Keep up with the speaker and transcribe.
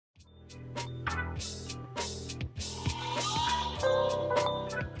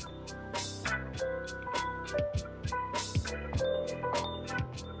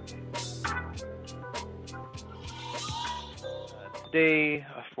today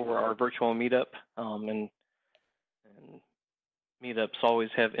for our virtual meetup. And meetups always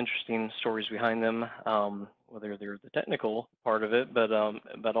have interesting stories behind them, whether they're the technical part of it,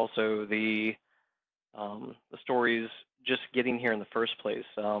 but also the stories just getting here in the first place.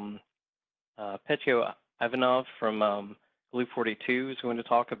 Petyo Ivanov from Glue42 is going to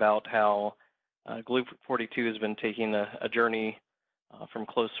talk about how Glue42 has been taking a journey from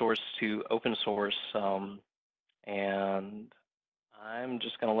closed source to open source, and I'm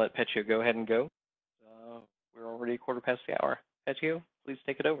just going to let Petyo go ahead and go. We're already 1:15. Petyo, please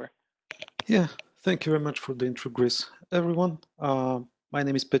take it over. Yeah, thank you very much for the intro, Chris. Everyone, my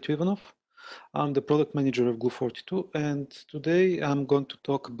name is Petyo Ivanov. I'm the product manager of Glue42, and today I'm going to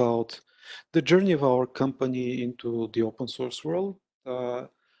talk about the journey of our company into the open source world.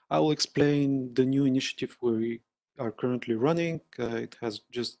 I will explain the new initiative we are currently running. It has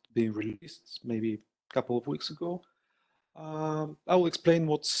just been released maybe a couple of weeks ago. I will explain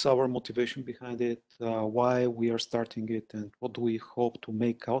what's our motivation behind it, why we are starting it, and what do we hope to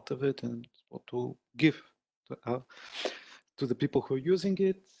make out of it, and what to give to the people who are using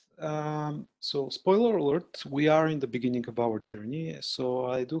it. So spoiler alert, we are in the beginning of our journey. So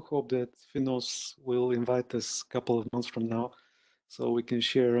I do hope that FINOS will invite us a couple of months from now so we can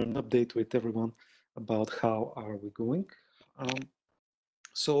share an update with everyone about how are we going.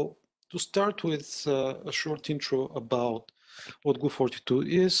 So to start with a short intro about what Glue42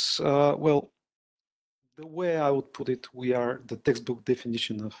 is, well, the way I would put it, we are the textbook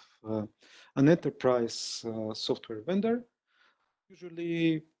definition of an enterprise software vendor.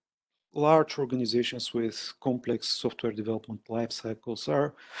 Usually large organizations with complex software development life cycles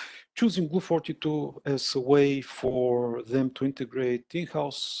are choosing Glue42 as a way for them to integrate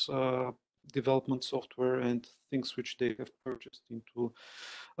in-house development software and things which they have purchased into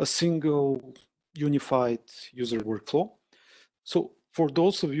a single unified user workflow. So for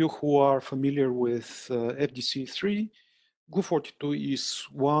those of you who are familiar with FDC3, Glue42 is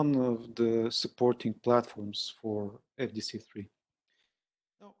one of the supporting platforms for FDC3.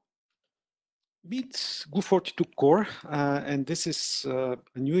 Now, meet Glue42 Core, and this is a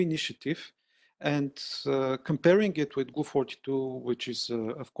new initiative. And comparing it with Glue42, which is,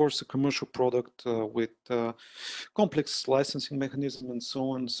 of course, a commercial product with complex licensing mechanism and so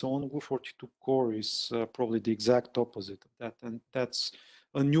on, Glue42 Core is probably the exact opposite of that. And that's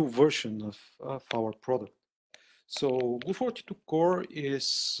a new version of our product. So Glue42 Core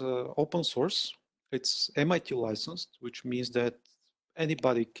is open source. It's MIT licensed, which means that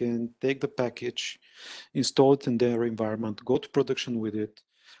anybody can take the package, install it in their environment, go to production with it,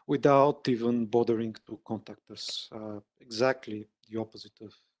 without even bothering to contact us. Exactly the opposite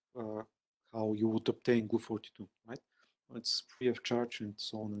of how you would obtain Glue42, right? It's free of charge and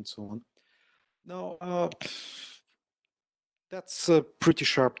so on and so on. Now, that's a pretty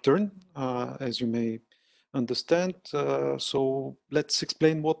sharp turn, as you may understand. So let's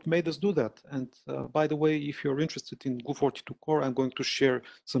explain what made us do that. And by the way, if you're interested in Glue42 Core, I'm going to share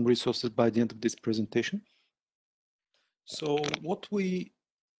some resources by the end of this presentation. So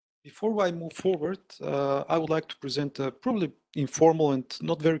before I move forward, I would like to present a probably informal and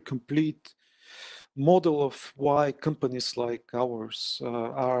not very complete model of why companies like ours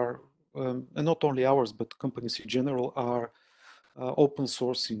are, and not only ours, but companies in general are open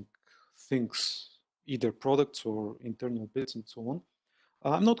sourcing things, either products or internal bits and so on.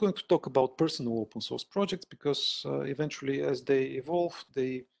 I'm not going to talk about personal open source projects because eventually as they evolve,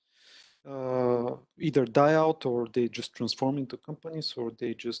 they either die out or they just transform into companies or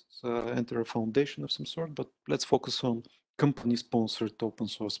they just enter a foundation of some sort, but let's focus on company-sponsored open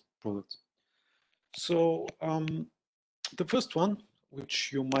source products. So the first one,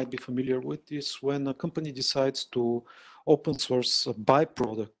 which you might be familiar with, is when a company decides to open source a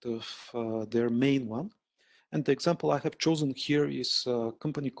byproduct of their main one. And the example I have chosen here is a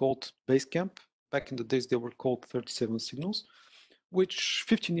company called Basecamp. Back in the days, they were called 37 Signals, which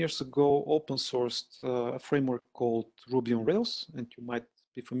 15 years ago open sourced a framework called Ruby on Rails, and you might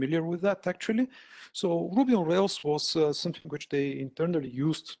be familiar with that actually. So Ruby on Rails was something which they internally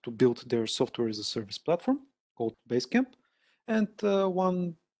used to build their software as a service platform called Basecamp. And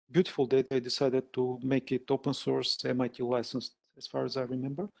one beautiful day, they decided to make it open source, MIT licensed, as far as I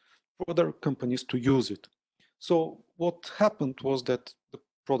remember, for other companies to use it. So what happened was that the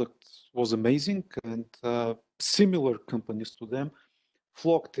product was amazing, and similar companies to them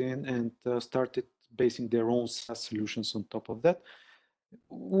flocked in and started basing their own SaaS solutions on top of that.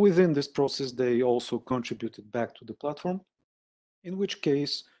 Within this process, they also contributed back to the platform, in which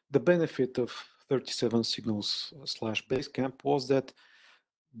case the benefit of 37 Signals / Basecamp was that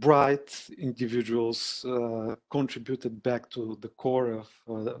bright individuals contributed back to the core of,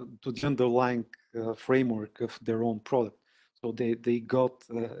 to the underlying framework of their own product. So they got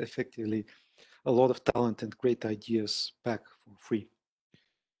effectively a lot of talent and great ideas back for free.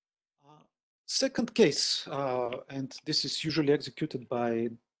 Second case, and this is usually executed by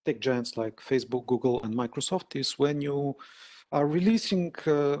tech giants like Facebook, Google, and Microsoft, is when you are releasing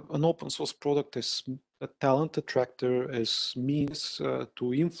an open source product as a talent attractor, as means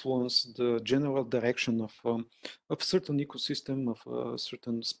to influence the general direction of certain ecosystem, of a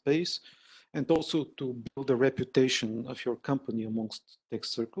certain space, and also to build a reputation of your company amongst tech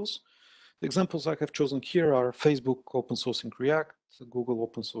circles. The examples I have chosen here are Facebook open sourcing React, Google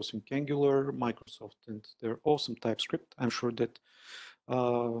open sourcing Angular, Microsoft and their awesome TypeScript. I'm sure that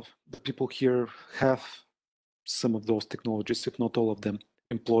the people here have some of those technologies, if not all of them,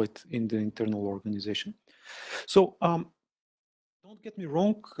 employed in the internal organization. So don't get me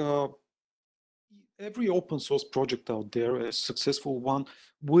wrong, every open source project out there, a successful one,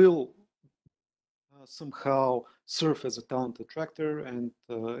 will somehow serve as a talent attractor and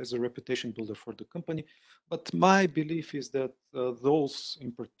as a reputation builder for the company. But my belief is that those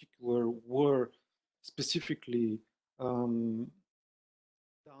in particular were specifically done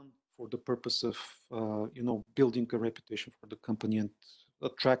for the purpose of building a reputation for the company and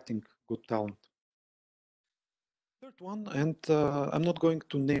attracting good talent. Third one, and I'm not going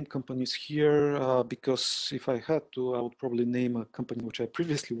to name companies here because if I had to, I would probably name a company which I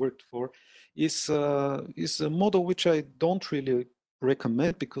previously worked for, is a model which I don't really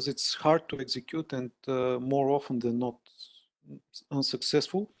recommend because it's hard to execute and more often than not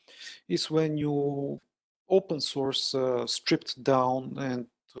unsuccessful, is when you open source stripped down and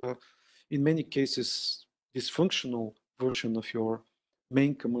in many cases dysfunctional version of your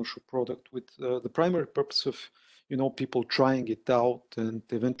main commercial product with the primary purpose of people trying it out and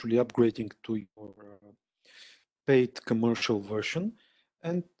eventually upgrading to your paid commercial version.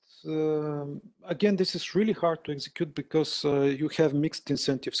 And again, this is really hard to execute because you have mixed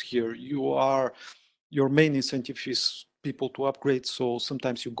incentives here. Your main incentive is people to upgrade, so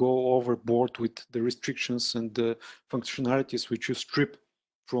sometimes you go overboard with the restrictions and the functionalities which you strip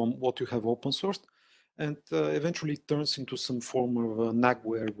from what you have open sourced, and eventually it turns into some form of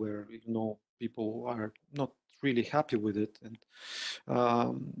nagware where people are not really happy with it, and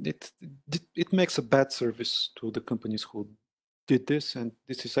it makes a bad service to the companies who did this. And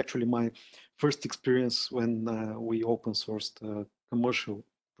this is actually my first experience when we open sourced a commercial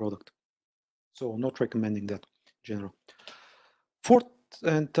product. So not recommending that in general. Fourth,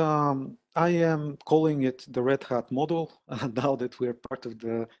 and I am calling it the Red Hat model. Now that we're part of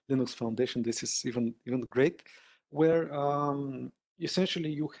the Linux Foundation, this is even great, where essentially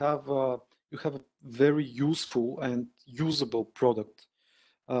you have a very useful and usable product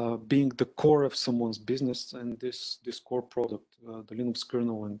being the core of someone's business, and this core product, the Linux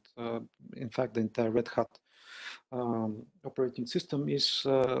kernel, and in fact the entire Red Hat operating system is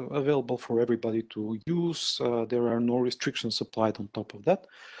available for everybody to use. There are no restrictions applied on top of that.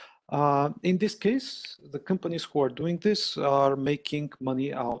 In this case, the companies who are doing this are making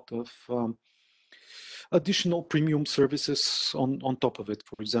money out of additional premium services on top of it.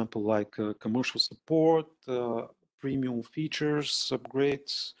 For example, like commercial support, premium features,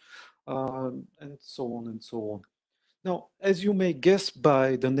 upgrades, and so on and so on. Now, as you may guess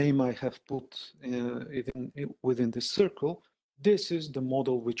by the name I have put within this circle, this is the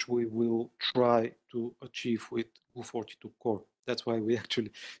model which we will try to achieve with Glue42 Core. That's why we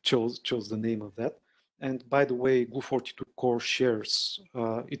actually chose the name of that. And by the way, Glue42 Core shares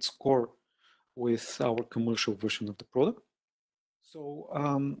its core with our commercial version of the product.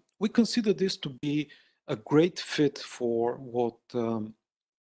 So we consider this to be a great fit for what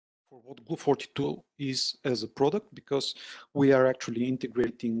Glue42 is as a product, because we are actually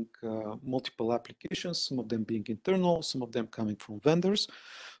integrating multiple applications, some of them being internal, some of them coming from vendors.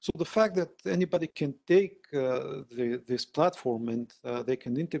 So the fact that anybody can take this platform and they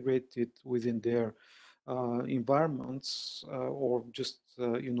can integrate it within their environments or just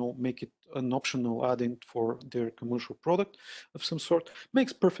make it an optional add-in for their commercial product of some sort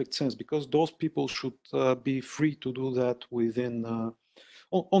makes perfect sense, because those people should be free to do that within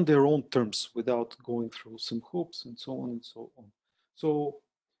on their own terms without going through some hoops and so on and so on. So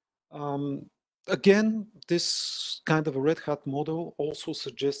again, this kind of a Red Hat model also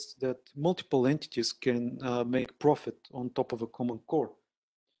suggests that multiple entities can make profit on top of a common core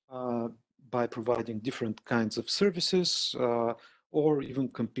by providing different kinds of services or even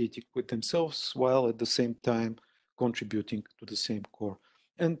competing with themselves while at the same time contributing to the same core.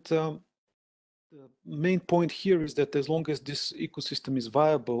 And The main point here is that as long as this ecosystem is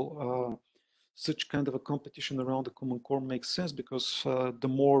viable, such kind of a competition around the common core makes sense because the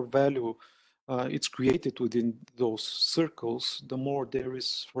more value it's created within those circles, the more there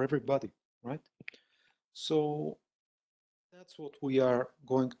is for everybody, right? So that's what we are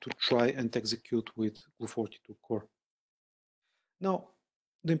going to try and execute with Glue42 Core. Now,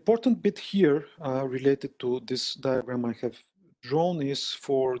 the important bit here related to this diagram I have drawn is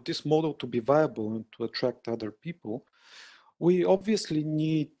for this model to be viable and to attract other people, we obviously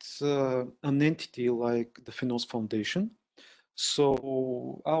need an entity like the FINOS Foundation.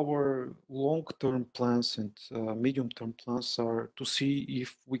 So our long-term plans and medium-term plans are to see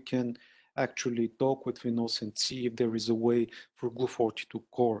if we can actually talk with FINOS and see if there is a way for Glue42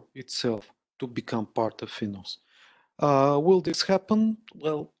 Core itself to become part of FINOS. Will this happen?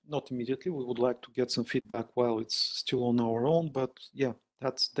 Well, not immediately. We would like to get some feedback while it's still on our own, but yeah,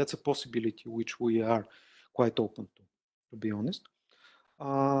 that's a possibility which we are quite open to be honest.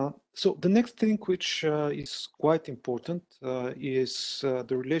 So the next thing which is quite important is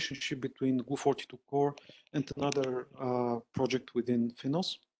the relationship between Glue42 Core and another project within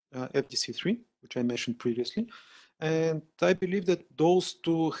FINOS, FDC3, which I mentioned previously. And I believe that those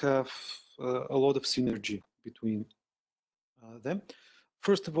two have a lot of synergy between them.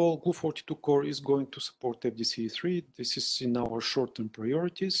 First of all, Glue42 Core is going to support FDC3. This is in our short-term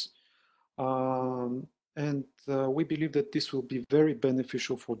priorities. And we believe that this will be very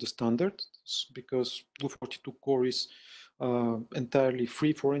beneficial for the standard because Glue42 Core is entirely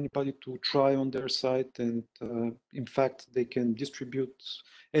free for anybody to try on their site. And in fact, they can distribute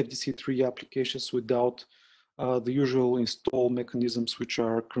FDC3 applications without the usual install mechanisms which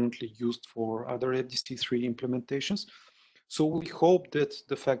are currently used for other FDC3 implementations. So we hope that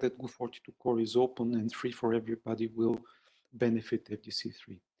the fact that Glue42 Core is open and free for everybody will benefit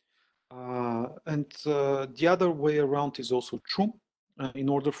FDC3. And the other way around is also true. In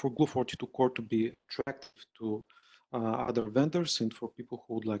order for Glue42 Core to be attractive to other vendors and for people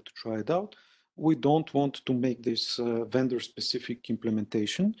who would like to try it out, we don't want to make this vendor-specific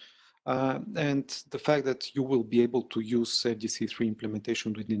implementation. And the fact that you will be able to use FDC3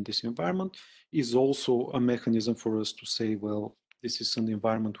 implementation within this environment is also a mechanism for us to say, well, this is an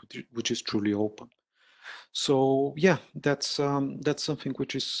environment which is truly open. So yeah, that's something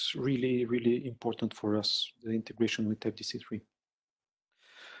which is really, really important for us, the integration with FDC3.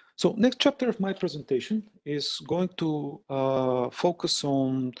 So next chapter of my presentation is going to focus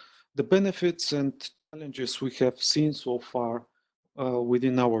on the benefits and challenges we have seen so far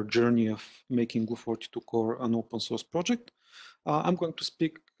within our journey of making Glue42 Core an open source project. I'm going to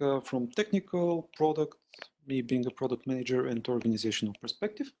speak from technical, product, me being a product manager, and organizational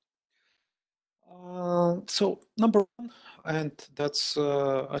perspective. So number one, and that's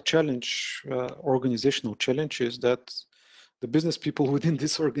a challenge, organizational challenge, is that the business people within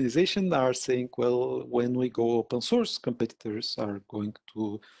this organization are saying, well, when we go open source, competitors are going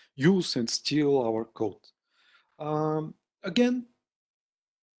to use and steal our code. Again,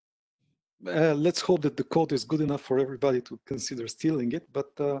 let's hope that the code is good enough for everybody to consider stealing it.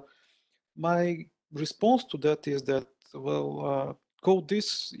 But my response to that is that, well, code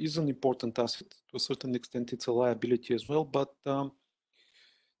this is an important asset. To a certain extent, it's a liability as well. But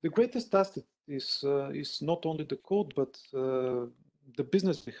the greatest asset is not only the code, but the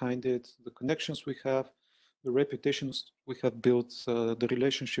business behind it, the connections we have, the reputations we have built, the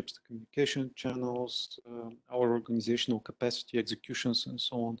relationships, the communication channels, our organizational capacity, executions, and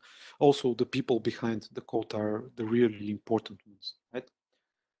so on. Also, the people behind the code are the really important ones, right?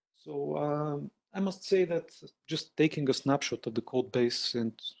 So I must say that just taking a snapshot of the code base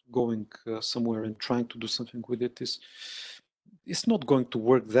and going somewhere and trying to do something with it is it's not going to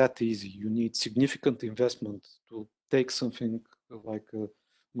work that easy. You need significant investment to take something like a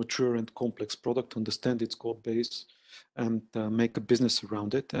mature and complex product, understand its code base, and make a business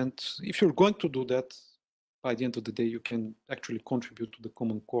around it. And if you're going to do that, by the end of the day, you can actually contribute to the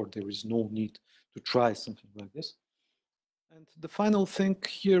common core. There is no need to try something like this. And the final thing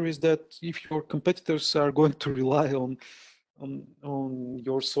here is that if your competitors are going to rely on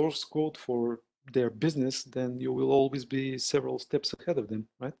your source code for their business, then you will always be several steps ahead of them,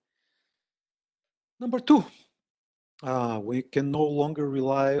 right? Number two, we can no longer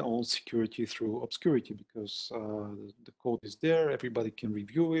rely on security through obscurity because the code is there, everybody can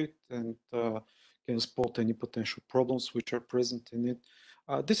review it and can spot any potential problems which are present in it.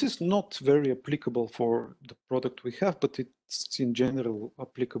 This is not very applicable for the product we have, but it's in general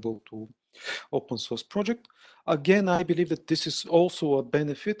applicable to open source project. Again, I believe that this is also a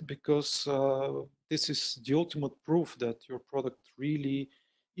benefit because this is the ultimate proof that your product really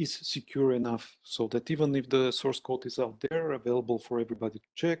is secure enough so that even if the source code is out there available for everybody to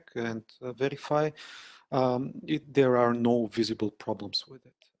check and verify, there are no visible problems with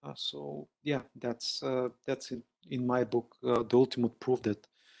it. So yeah, that's in my book the ultimate proof that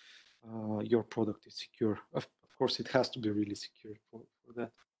your product is secure. Of course, it has to be really secure for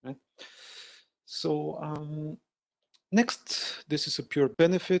that, right? So next, this is a pure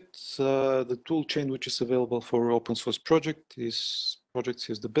benefit. The tool chain which is available for open source projects is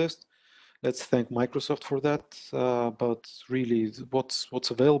the best. Let's thank Microsoft for that. But really,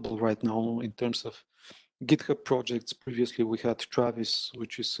 what's available right now in terms of GitHub projects? Previously, we had Travis,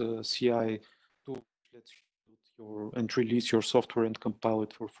 which is a CI tool which lets you build your and release your software and compile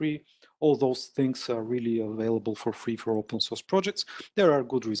it for free. All those things are really available for free for open source projects. There are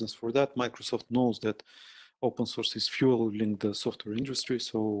good reasons for that. Microsoft knows that open source is fueling the software industry,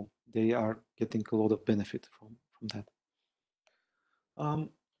 so they are getting a lot of benefit from that.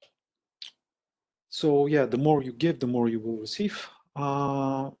 So yeah, the more you give, the more you will receive.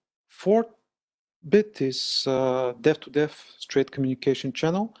 Fourth bit is dev-to-dev straight communication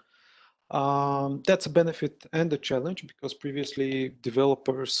channel. That's a benefit and a challenge because previously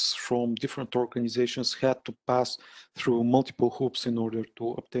developers from different organizations had to pass through multiple hoops in order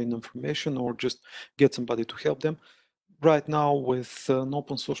to obtain information or just get somebody to help them. Right now, with an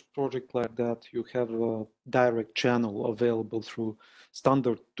open source project like that, you have a direct channel available through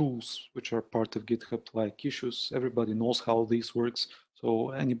standard tools, which are part of GitHub, like issues. Everybody knows how this works.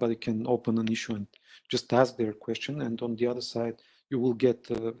 So anybody can open an issue and just ask their question. And on the other side, you will get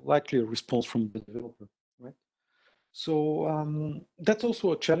likely a response from the developer, right? So that's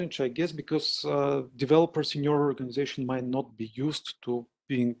also a challenge, I guess, because developers in your organization might not be used to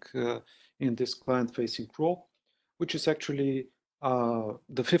being in this client-facing role, which is actually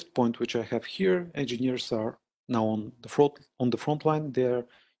the fifth point, which I have here. Engineers are now on the front line. They're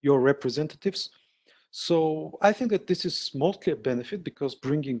your representatives. So I think that this is mostly a benefit because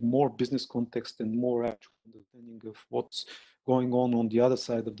bringing more business context and more actual understanding of what's going on the other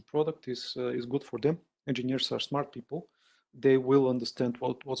side of the product is good for them. Engineers are smart people. They will understand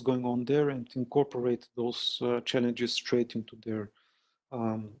what's going on there and incorporate those challenges straight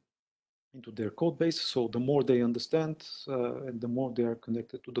um, into their code base. So the more they understand and the more they are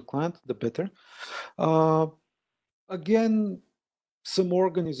connected to the client, the better. Again, some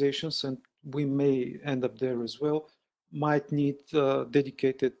organizations, and we may end up there as well, might need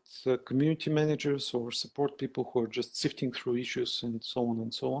dedicated community managers or support people who are just sifting through issues and so on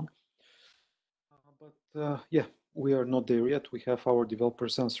and so on. But yeah, we are not there yet. We have our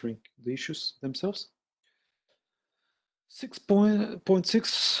developers answering the issues themselves.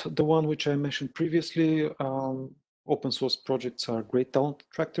 6.6, the one which I mentioned previously, open source projects are great talent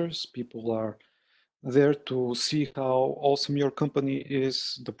attractors. People are there to see how awesome your company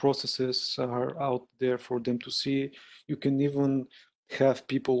is. The processes are out there for them to see. You can even have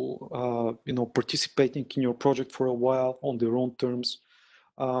people, participating in your project for a while on their own terms,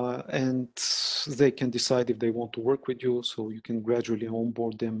 and they can decide if they want to work with you. So you can gradually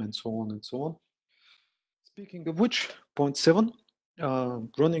onboard them and so on and so on. Speaking of which, point 7,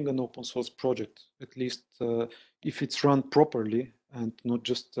 running an open source project, at least if it's run properly and not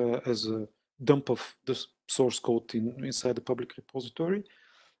just as a dump of the source code inside the public repository,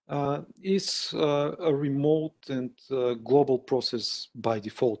 is a remote and global process by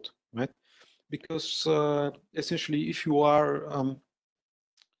default, right? Because essentially, if you are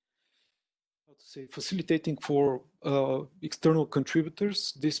facilitating for external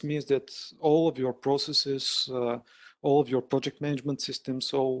contributors, this means that all of your processes, all of your project management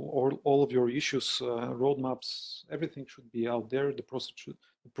systems, all of your issues, roadmaps, everything should be out there.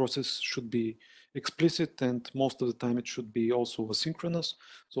 The process should be explicit, and most of the time it should be also asynchronous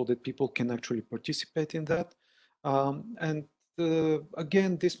so that people can actually participate in that. And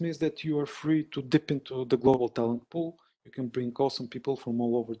again, this means that you are free to dip into the global talent pool. You can bring awesome people from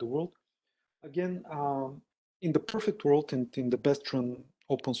all over the world. Again, in the perfect world and in the best run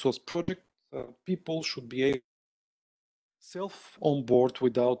open source project, people should be able to self on board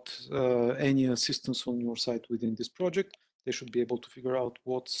without any assistance on your side within this project. They should be able to figure out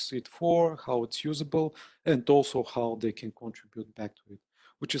what's it for, how it's usable, and also how they can contribute back to it,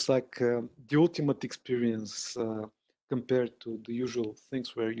 which is like the ultimate experience compared to the usual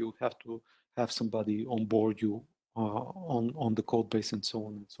things where you have to have somebody on board you on the code base and so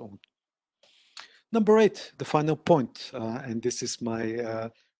on and so on. Number 8, the final point, and this is my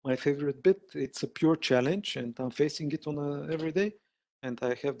favorite bit. It's a pure challenge, and I'm facing it on every day. And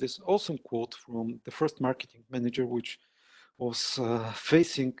I have this awesome quote from the first marketing manager, which was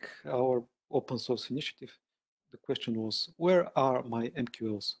facing our open source initiative. the question was, where are my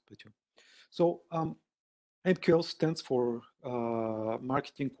MQLs, Petyo? So MQL stands for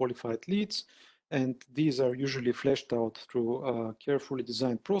Marketing Qualified Leads, and these are usually fleshed out through a carefully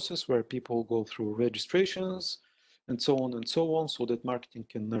designed process where people go through registrations and so on, so that marketing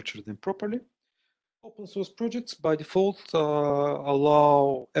can nurture them properly. Open source projects by default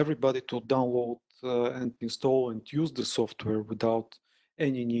allow everybody to download and install and use the software without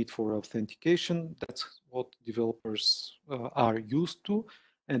any need for authentication. That's what developers are used to,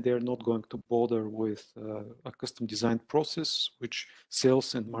 and they're not going to bother with a custom designed process, which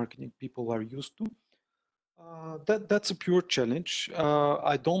sales and marketing people are used to. That's a pure challenge.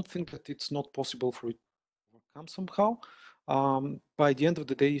 I don't think that it's not possible for it to overcome somehow. By the end of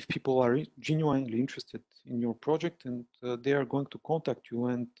the day, if people are genuinely interested in your project and they are going to contact you,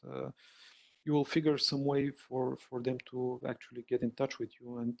 and you will figure some way for them to actually get in touch with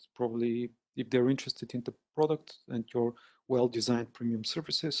you, and probably if they're interested in the product and your well-designed premium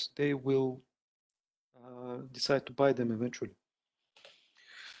services, they will decide to buy them eventually.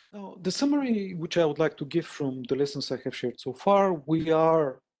 Now, the summary which I would like to give from the lessons I have shared so far, we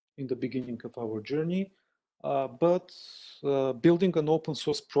are in the beginning of our journey, but building an open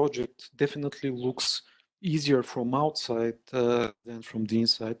source project definitely looks easier from outside than from the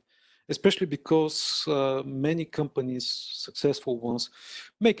inside, especially because many companies, successful ones,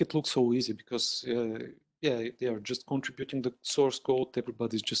 make it look so easy because yeah, they are just contributing the source code,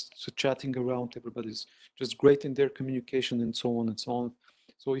 everybody's just chatting around, everybody's just great in their communication and so on and so on.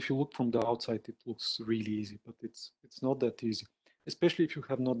 So if you look from the outside, it looks really easy, but it's not that easy, especially if you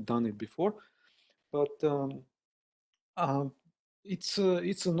have not done it before. But um, it's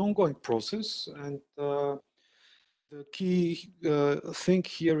an ongoing process, and the key thing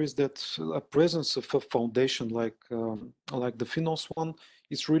here is that a presence of a foundation like the FINOS one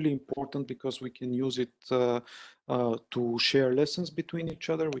is really important because we can use it to share lessons between each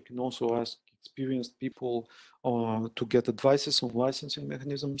other. We can also ask experienced people to get advices on licensing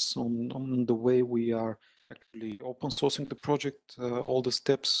mechanisms, on the way we are actually open sourcing the project, all the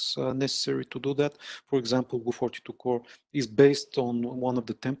steps necessary to do that. For example, Gu42 Core is based on one of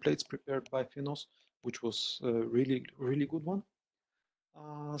the templates prepared by FINOS, which was a really good one.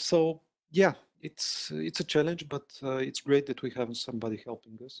 So yeah, it's a challenge, but it's great that we have somebody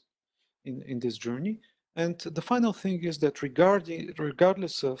helping us in this journey. And the final thing is that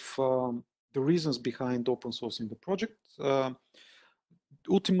regardless of the reasons behind open sourcing the project,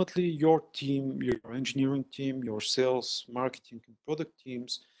 ultimately your team, your engineering team, your sales, marketing, and product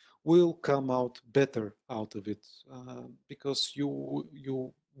teams will come out better out of it because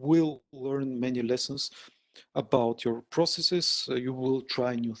you will learn many lessons about your processes. You will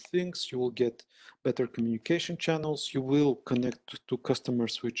try new things. You will get better communication channels. You will connect to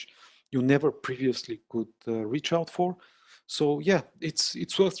customers which you never previously could reach out for. So yeah,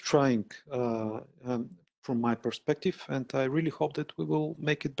 it's worth trying from my perspective, and I really hope that we will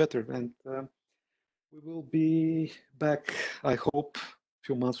make it better. And we will be back, I hope, a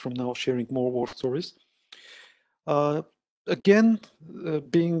few months from now, sharing more war stories. Again,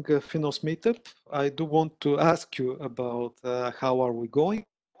 being a FINOS meetup, I do want to ask you about how are we going?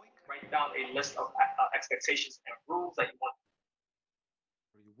 Write down a list of expectations and rules that you want.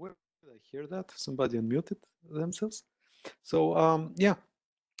 Where did I hear that? Somebody unmuted themselves. So yeah,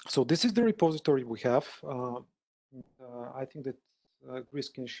 so this is the repository we have. I think that Chris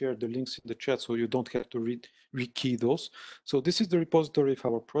can share the links in the chat so you don't have to rekey those. So this is the repository of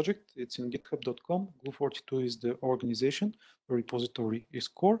our project. It's in github.com. Gu42 is the organization. The repository is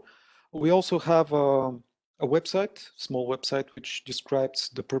core. We also have a website, small website, which describes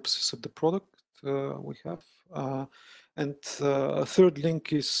the purposes of the product we have. And a third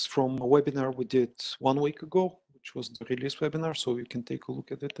link is from a webinar we did 1 week ago, which was the release webinar, so you can take a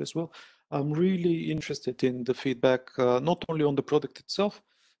look at it as well. I'm really interested in the feedback, not only on the product itself,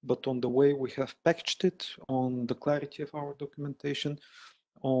 but on the way we have packaged it, on the clarity of our documentation,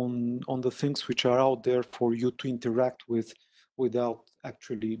 on the things which are out there for you to interact with without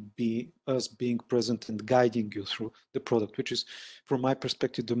actually us being present and guiding you through the product, which is, from my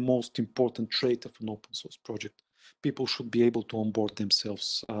perspective, the most important trait of an open source project. People should be able to onboard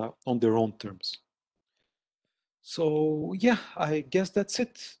themselves on their own terms. So yeah, I guess that's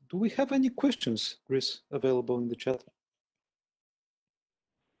it. Do we have any questions, Chris, available in the chat?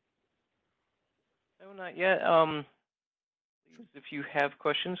 No, not yet. Please, if you have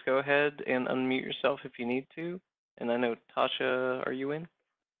questions, go ahead and unmute yourself if you need to. And I know, Tasha, are you in?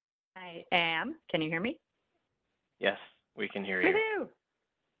 I am. Can you hear me? Yes, we can hear you. Woohoo!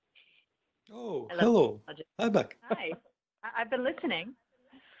 Oh, hello. Hi back. Hi. I've been listening.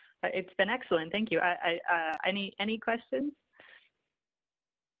 It's been excellent. Thank you. Any questions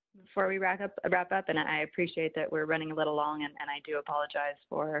before we wrap up? And I appreciate that we're running a little long, and I do apologize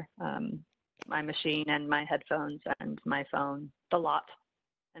for my machine and my headphones and my phone, the lot,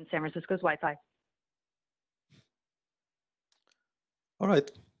 and San Francisco's Wi-Fi. All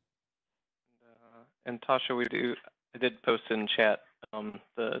right. And Tasha, I did post in chat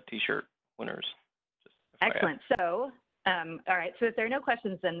the T-shirt winners. Excellent. So, all right. So if there are no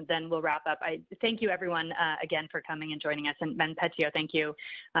questions, then we'll wrap up. I thank you, everyone, again for coming and joining us. And Petyo, thank you.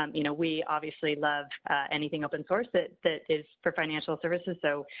 You know, we obviously love anything open source that is for financial services.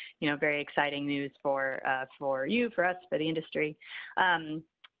 So, you know, very exciting news for you, for us, for the industry.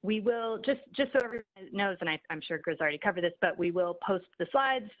 We will, just so everyone knows, and I'm sure Grizz already covered this, but we will post the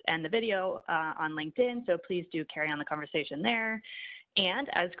slides and the video on LinkedIn, so please do carry on the conversation there. And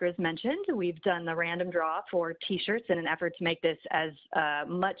as Grizz mentioned, we've done the random draw for t-shirts in an effort to make this as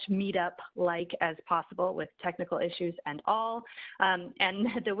much meetup-like as possible with technical issues and all. And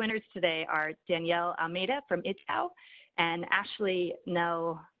the winners today are Danielle Almeida from ITSAO and Ashley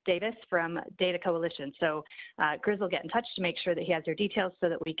Nell Davis from Data Coalition. So Grizz will get in touch to make sure that he has your details so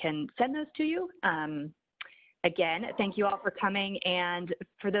that we can send those to you. Again, thank you all for coming. And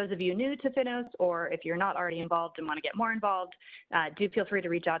for those of you new to FINOS, or if you're not already involved and want to get more involved, do feel free to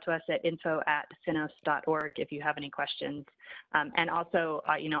reach out to us at info@finos.org if you have any questions. And also,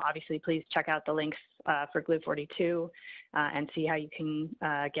 you know, obviously, please check out the links for Glue 42 and see how you can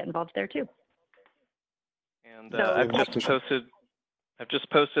get involved there too. And So, I've just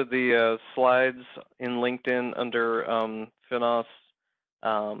posted the slides in LinkedIn under FINOS,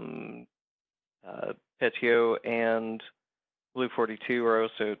 Petyo, and Blue 42 are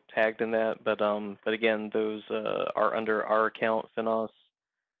also tagged in that. But again, those are under our account FINOS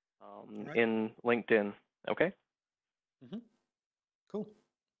right. In LinkedIn. Okay. Mm-hmm. Cool.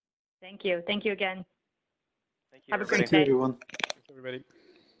 Thank you. Thank you again. Thank you. Have a great day. Thank you, everyone. Thanks, everybody.